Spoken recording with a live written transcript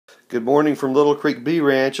Good morning from Little Creek Bee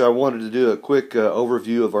Ranch. I wanted to do a quick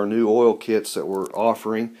overview of our new oil kits that we're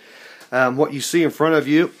offering. What you see in front of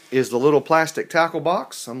you is the little plastic tackle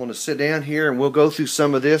box. I'm going to sit down here and we'll go through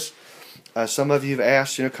some of this. Some of you have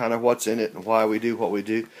asked, kind of what's in it and why we do what we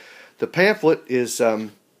do. The pamphlet is the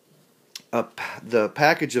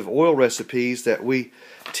package of oil recipes that we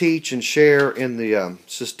teach and share in the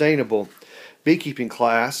sustainable beekeeping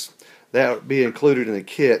class. That would be included in the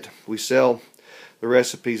kit. We sell the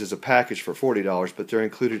recipes as a package for $40, but they're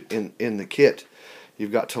included in the kit.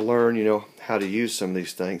 You've got to learn, how to use some of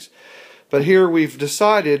these things. But here we've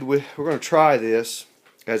decided we're going to try this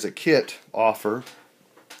as a kit offer.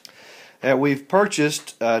 And we've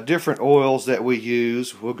purchased different oils that we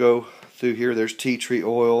use. We'll go through here. There's tea tree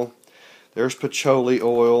oil. There's patchouli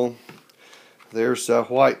oil. There's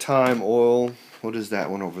white thyme oil. What is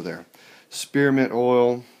that one over there? Spearmint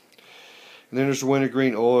oil. And then there's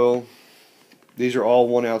wintergreen oil. These are all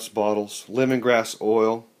 1-ounce bottles. Lemongrass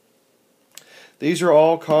oil. These are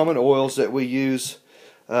all common oils that we use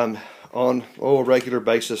on a regular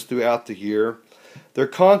basis throughout the year. They're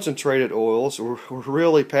concentrated oils. We're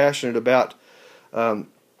really passionate about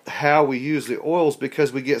how we use the oils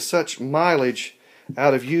because we get such mileage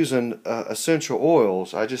out of using essential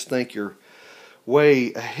oils. I just think you're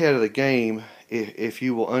way ahead of the game if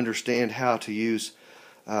you will understand how to use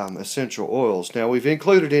essential oils. Now we've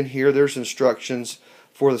included in here, there's instructions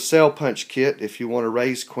for the cell punch kit. If you want to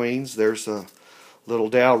raise queens, there's a little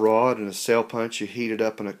dowel rod and a cell punch. You heat it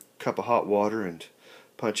up in a cup of hot water and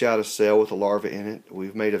punch out a cell with a larva in it.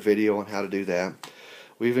 We've made a video on how to do that.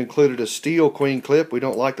 We've included a steel queen clip. We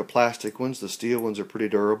don't like the plastic ones. The steel ones are pretty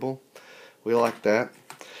durable. We like that.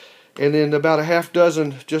 And then about a half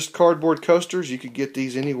dozen just cardboard coasters. You could get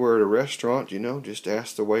these anywhere at a restaurant, just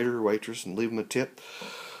ask the waiter or waitress and leave them a tip.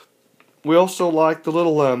 We also like the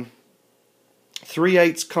little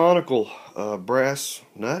 3/8 conical brass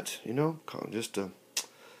nut, just a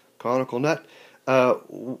conical nut.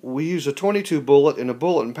 We use a 22 bullet and a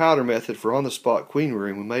bullet and powder method for on-the-spot queen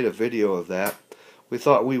rearing. We made a video of that. We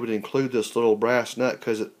thought we would include this little brass nut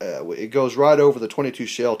because it goes right over the 22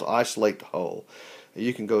 shell to isolate the hole.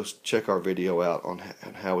 You can go check our video out on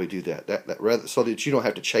how we do that. So that you don't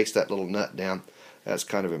have to chase that little nut down. That's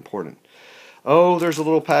kind of important. Oh, there's a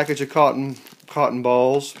little package of cotton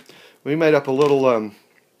balls. We made up a little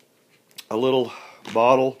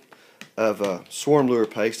bottle of swarm lure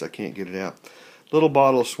paste. I can't get it out. Little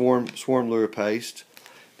bottle of swarm lure paste.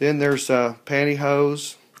 Then there's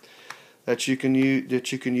pantyhose that you can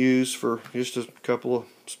use for just a couple of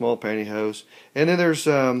small pantyhose. And then there's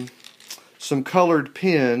some colored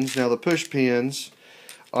pins. Now the push pins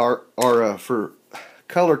are for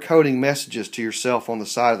color coding messages to yourself on the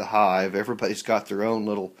side of the hive. Everybody's got their own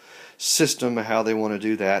little system of how they want to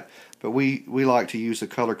do that, but we like to use the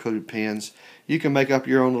color coded pins. You can make up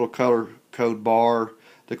your own little color code bar.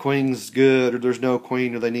 The queen's good, or there's no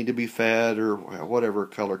queen, or they need to be fed, or whatever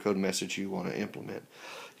color code message you want to implement.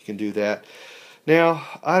 You can do that. Now,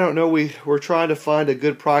 I don't know, we're trying to find a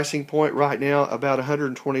good pricing point right now, about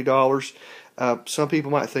 $120. Some people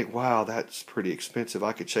might think, wow, that's pretty expensive.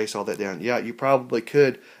 I could chase all that down. Yeah, you probably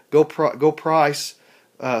could. Go price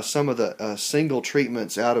some of the single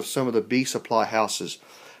treatments out of some of the bee supply houses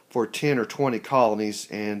for 10 or 20 colonies,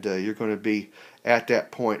 and you're going to be at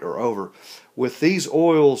that point or over. With these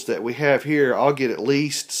oils that we have here, I'll get at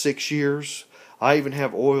least 6 years. I even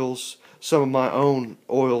have oils, some of my own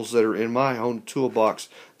oils that are in my own toolbox,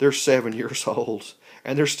 they're 7 years old,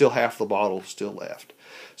 and there's still half the bottle still left.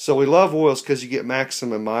 So we love oils because you get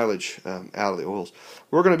maximum mileage out of the oils.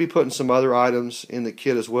 We're going to be putting some other items in the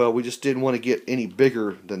kit as well. We just didn't want to get any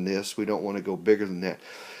bigger than this. We don't want to go bigger than that.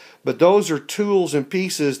 But those are tools and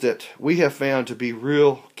pieces that we have found to be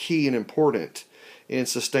real key and important in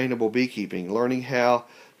sustainable beekeeping. Learning how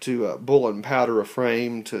to bullet and powder a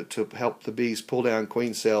frame to help the bees pull down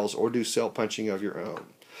queen cells or do cell punching of your own.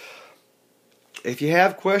 If you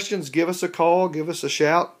have questions, give us a call, give us a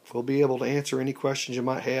shout. We'll be able to answer any questions you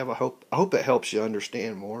might have. I hope it helps you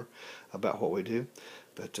understand more about what we do.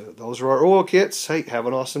 But those are our oil kits. Hey, have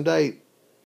an awesome day.